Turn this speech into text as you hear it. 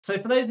So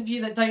for those of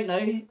you that don't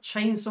know,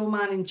 Chainsaw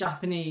Man in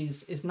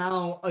Japanese is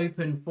now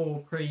open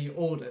for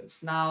pre-orders.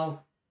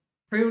 Now,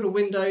 pre-order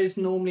windows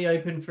normally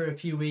open for a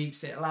few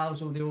weeks. It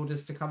allows all the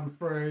orders to come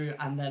through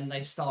and then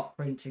they start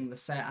printing the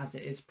set as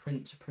it is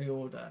print to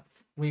pre-order.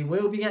 We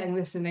will be getting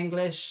this in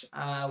English.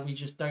 We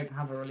just don't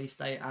have a release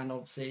date, and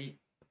obviously,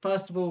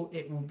 first of all,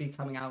 it will be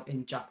coming out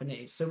in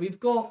Japanese. So we've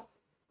got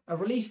a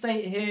release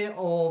date here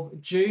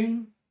of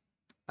June.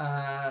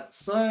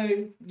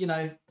 So, you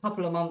know, a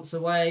couple of months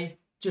away,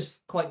 just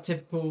quite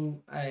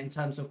typical in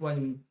terms of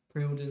when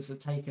pre-orders are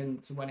taken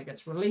to when it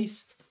gets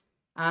released.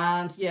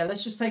 And yeah,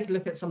 let's just take a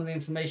look at some of the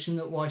information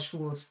that Weiss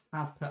Schwarz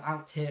have put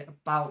out here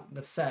about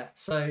the set.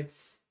 So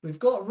we've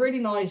got a really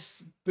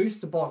nice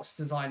booster box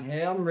design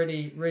here. I'm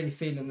really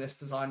feeling this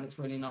design. It's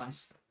really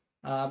nice.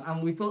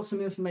 And we've got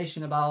some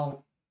information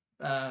about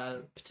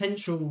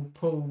potential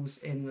pulls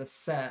in the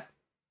set.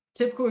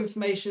 Typical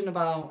information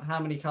about how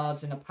many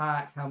cards in a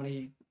pack, how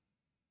many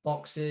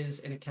boxes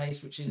in a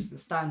case, which is the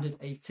standard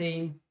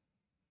 18.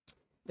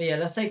 But yeah,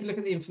 let's take a look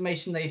at the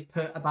information they've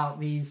put about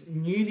these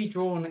newly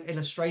drawn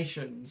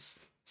illustrations.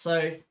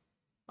 So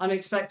I'm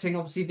expecting,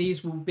 obviously,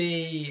 these will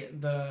be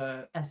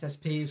the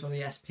SSPs or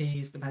the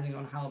SPs, depending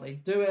on how they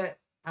do it.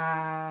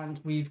 And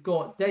we've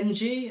got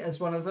Denji as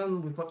one of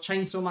them. We've got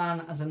Chainsaw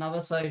Man as another.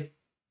 So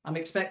I'm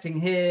expecting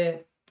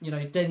here, you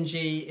know,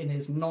 Denji in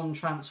his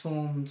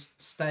non-transformed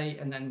state,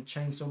 and then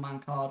Chainsaw Man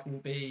card will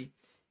be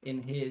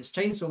in his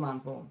Chainsaw Man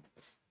form.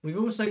 We've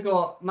also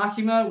got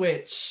Makima,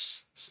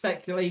 which,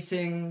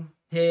 speculating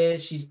here,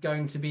 she's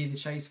going to be the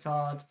chase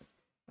card.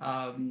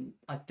 I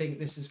think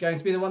this is going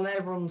to be the one that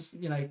everyone's,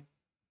 you know,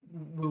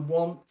 will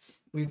want.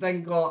 We've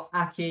then got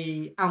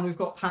Aki, and we've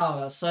got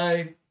Power.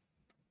 So,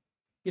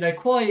 you know,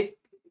 quite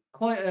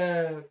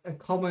a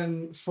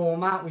common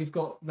format. We've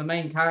got the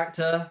main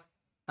character,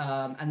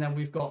 and then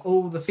we've got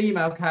all the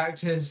female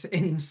characters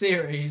in the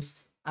series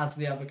as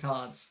the other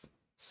cards.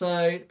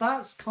 So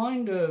that's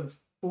kind of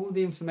all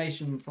the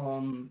information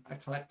from a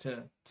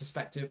collector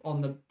perspective on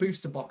the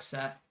booster box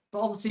set. But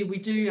obviously we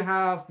do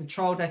have the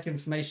trial deck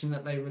information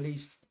that they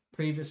released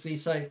previously.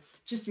 So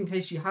just in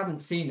case you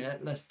haven't seen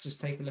it, let's just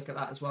take a look at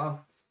that as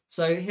well.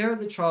 So here are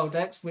the trial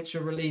decks, which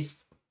are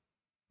released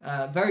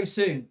very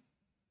soon,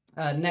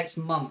 next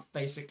month,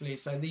 basically.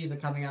 So these are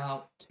coming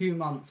out 2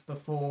 months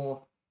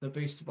before the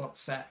booster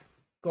box set.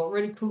 Got a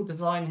really cool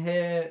design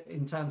here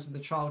in terms of the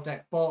trial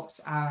deck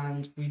box,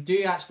 and we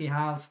do actually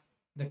have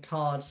the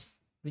cards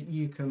that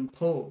you can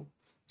pull.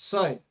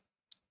 So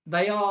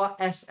they are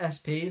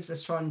SSPs.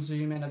 Let's try and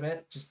zoom in a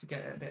bit just to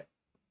get it a bit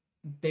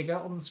bigger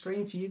on the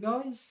screen for you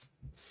guys.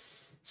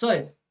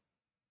 So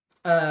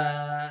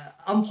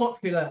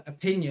unpopular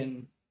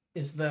opinion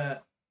is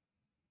that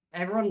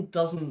everyone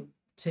doesn't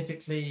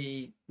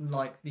typically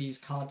like these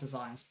card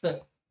designs,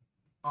 but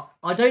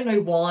I don't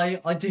know why.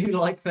 I do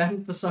like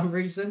them for some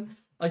reason.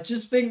 I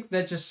just think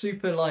they're just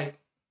super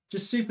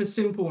super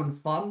simple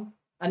and fun.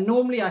 And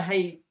normally I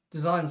hate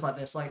designs like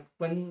this, like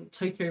when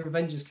Tokyo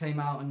Revengers came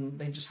out and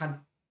they just had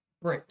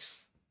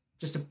bricks,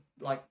 just a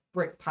like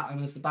brick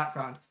pattern as the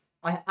background.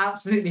 I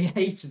absolutely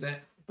hated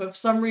it, but for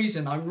some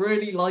reason I'm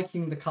really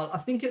liking the color. I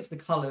think it's the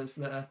colors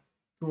that are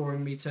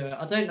drawing me to it.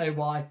 I don't know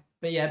why,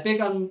 but yeah,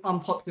 big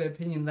unpopular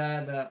opinion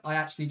there, that I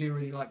actually do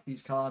really like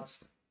these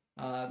cards.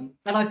 And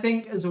I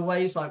think, as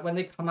always, like when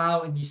they come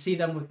out and you see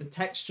them with the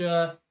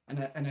texture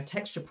and a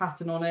texture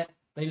pattern on it,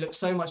 they look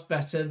so much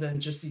better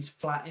than just these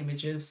flat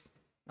images.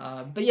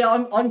 But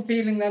yeah, I'm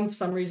feeling them for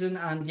some reason.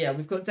 And yeah,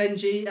 we've got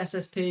Denji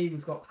SSP,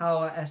 we've got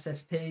Power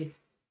SSP,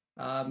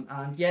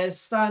 and yeah,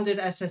 standard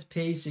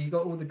SSP. So you've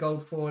got all the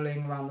gold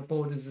foiling around the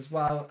borders as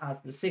well as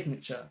the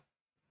signature.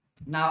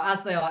 Now,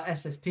 as they are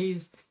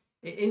SSPs,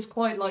 it is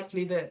quite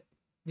likely that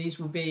these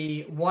will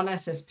be 1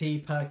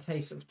 SSP per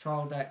case of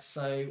trial decks,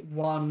 so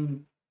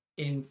 1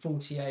 in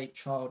 48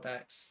 trial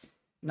decks.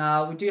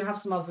 Now, we do have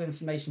some other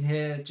information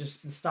here,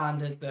 just the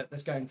standard that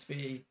there's going to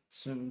be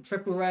some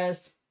triple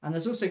rares, and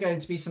there's also going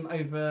to be some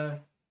over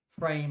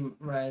frame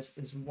rares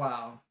as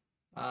well.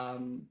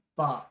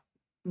 But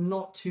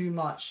not too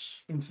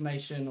much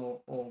information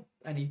or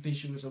any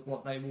visuals of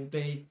what they will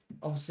be.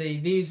 Obviously,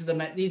 these are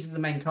the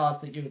main cards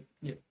that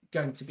you're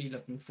going to be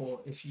looking for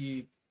if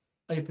you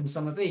open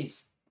some of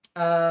these.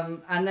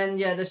 And then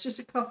yeah, there's just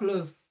a couple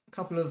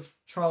of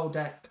trial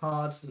deck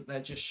cards that they're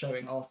just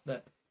showing off,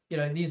 that, you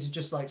know, these are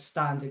just like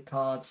standard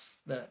cards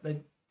that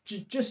they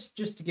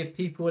just to give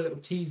people a little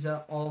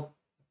teaser of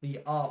the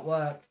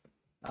artwork.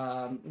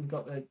 We've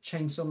got the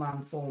Chainsaw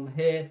Man form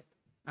here,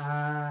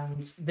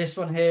 and this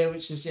one here,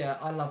 which is, yeah,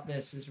 I love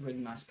this. It's a really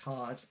nice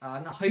card,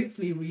 and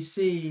hopefully we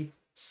see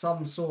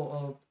some sort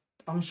of,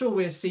 I'm sure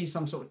we'll see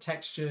some sort of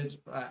textured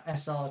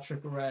SR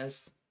triple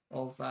rares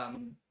of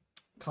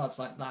cards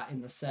like that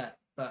in the set,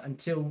 but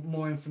until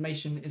more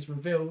information is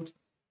revealed,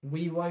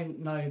 we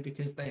won't know,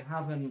 because they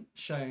haven't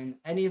shown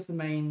any of the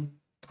main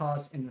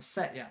cards in the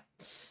set yet.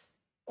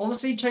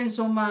 Obviously,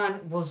 Chainsaw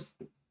Man was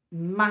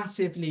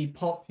massively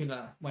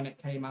popular when it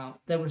came out.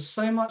 There was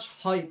so much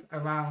hype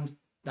around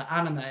the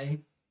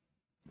anime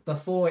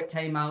before it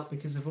came out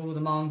because of all the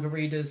manga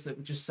readers that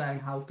were just saying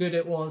how good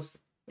it was.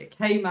 It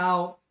came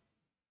out,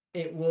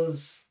 it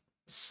was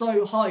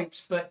so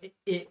hyped, but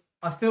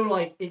I feel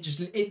like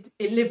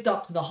it lived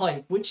up to the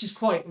hype, which is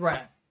quite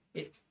rare.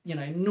 It, you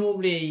know,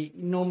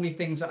 normally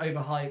things are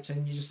overhyped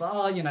and you're just like,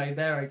 oh, you know,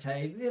 they're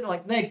okay.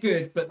 They're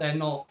good, but they're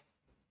not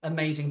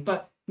amazing.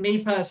 But me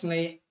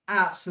personally,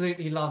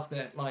 absolutely loved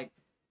it. Like,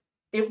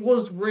 it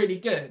was really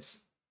good.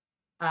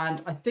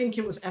 And I think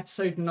it was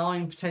episode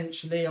 9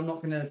 potentially. I'm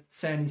not going to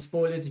say any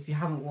spoilers. If you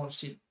haven't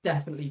watched it,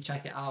 definitely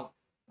check it out.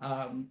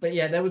 But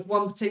yeah, there was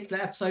one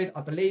particular episode,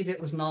 I believe it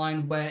was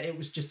 9, where it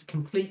was just a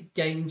complete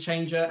game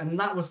changer, and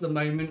that was the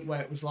moment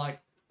where it was like,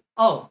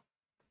 oh,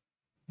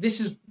 this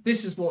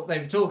is what they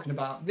were talking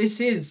about. This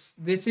is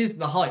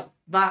the hype.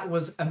 That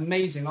was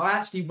amazing. I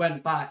actually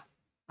went back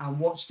and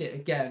watched it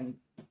again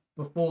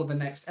before the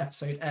next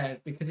episode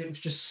aired because it was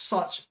just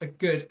such a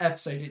good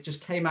episode. It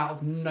just came out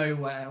of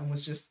nowhere and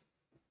was just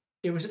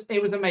it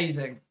was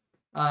amazing.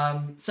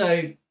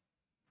 So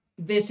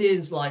this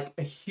is like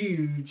a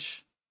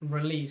huge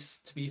release,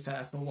 to be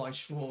fair, for Weiss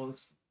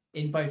Schwarz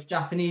in both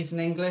Japanese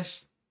and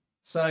English.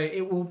 So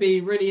it will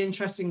be really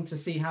interesting to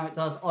see how it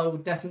does. I will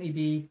definitely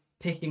be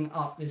picking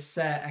up this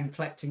set and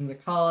collecting the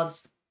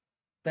cards.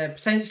 There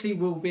potentially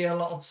will be a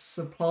lot of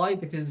supply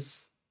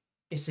because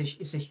it's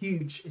a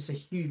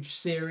huge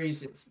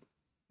series. It's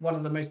one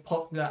of the most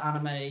popular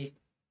anime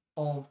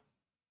of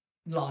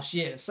last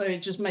year. So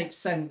it just makes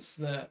sense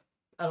that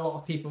a lot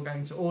of people are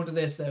going to order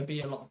this. There'll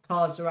be a lot of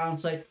cards around.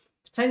 So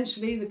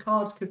potentially the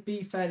cards could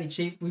be fairly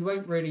cheap. We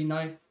won't really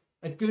know.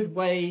 A good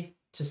way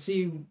to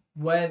see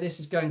where this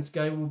is going to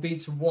go will be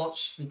to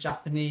watch the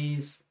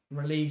Japanese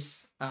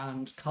release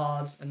and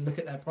cards and look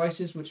at their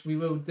prices, which we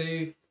will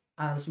do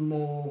as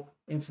more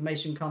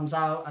information comes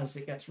out, as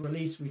it gets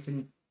released. We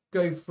can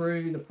go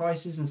through the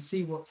prices and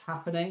see what's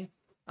happening.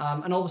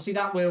 And obviously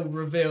that will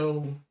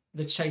reveal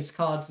the chase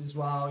cards as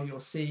well. You'll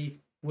see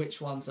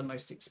which ones are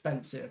most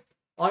expensive.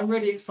 I'm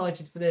really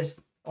excited for this.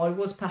 I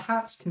was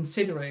perhaps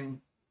considering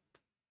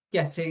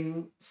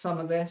getting some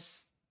of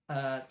this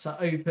to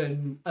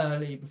open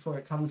early before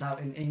it comes out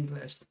in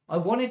English. I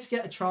wanted to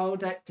get a trial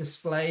deck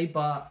display,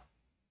 but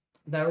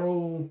they're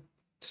all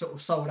sort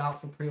of sold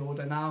out for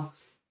pre-order now.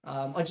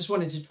 I just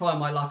wanted to try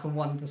my luck on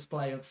one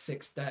display of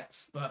 6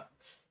 decks, but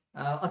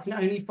I can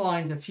only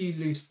find a few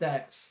loose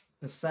decks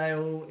for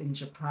sale in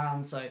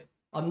Japan, so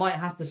I might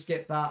have to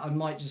skip that. I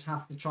might just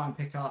have to try and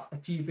pick up a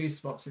few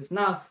booster boxes.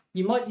 Now,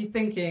 you might be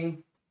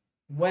thinking,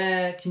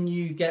 where can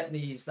you get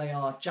these? They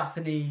are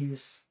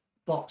Japanese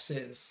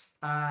boxes,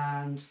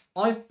 and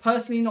I've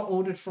personally not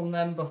ordered from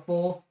them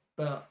before,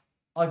 but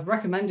I've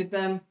recommended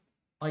them.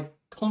 I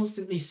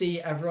constantly see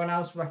everyone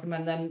else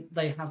recommend them.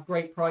 They have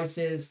great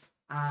prices,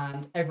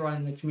 and everyone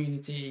in the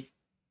community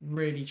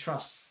really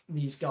trusts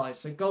these guys.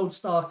 So Gold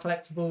Star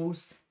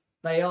Collectibles,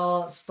 they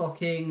are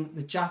stocking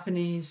the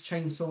Japanese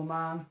Chainsaw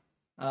Man.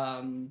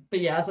 But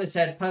yeah, as I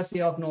said,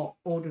 personally, I've not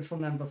ordered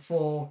from them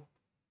before.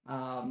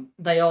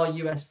 They are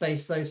US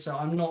based though, so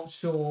I'm not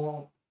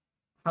sure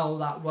how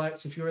that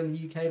works. If you're in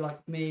the UK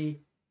like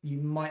me, you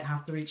might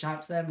have to reach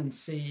out to them and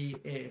see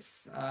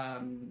if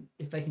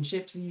they can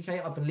ship to the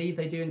UK. I believe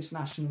they do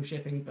international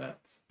shipping, but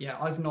yeah,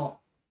 I've not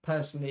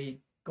personally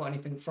got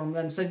anything from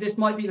them. So this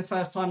might be the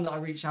first time that I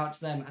reach out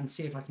to them and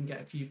see if I can get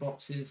a few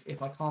boxes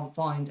if I can't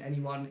find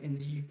anyone in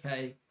the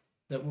UK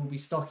that will be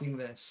stocking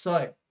this.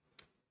 So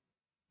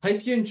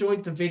hope you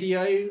enjoyed the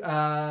video.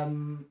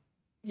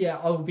 Yeah,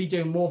 I will be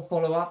doing more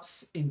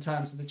follow-ups in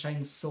terms of the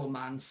Chainsaw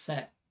Man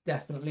set,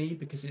 definitely,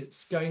 because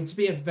it's going to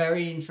be a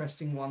very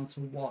interesting one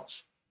to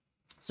watch.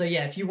 So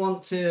yeah, if you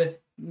want to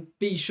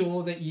be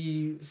sure that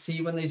you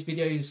see when those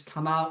videos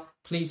come out,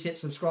 please hit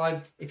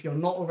subscribe. If you're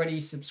not already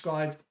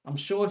subscribed, I'm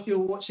sure if you're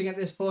watching at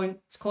this point,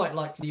 it's quite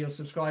likely you're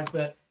subscribed,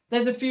 but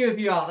there's a few of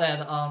you out there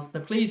that aren't. So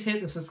please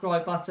hit the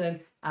subscribe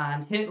button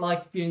and hit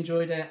like if you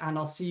enjoyed it, and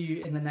I'll see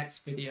you in the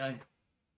next video.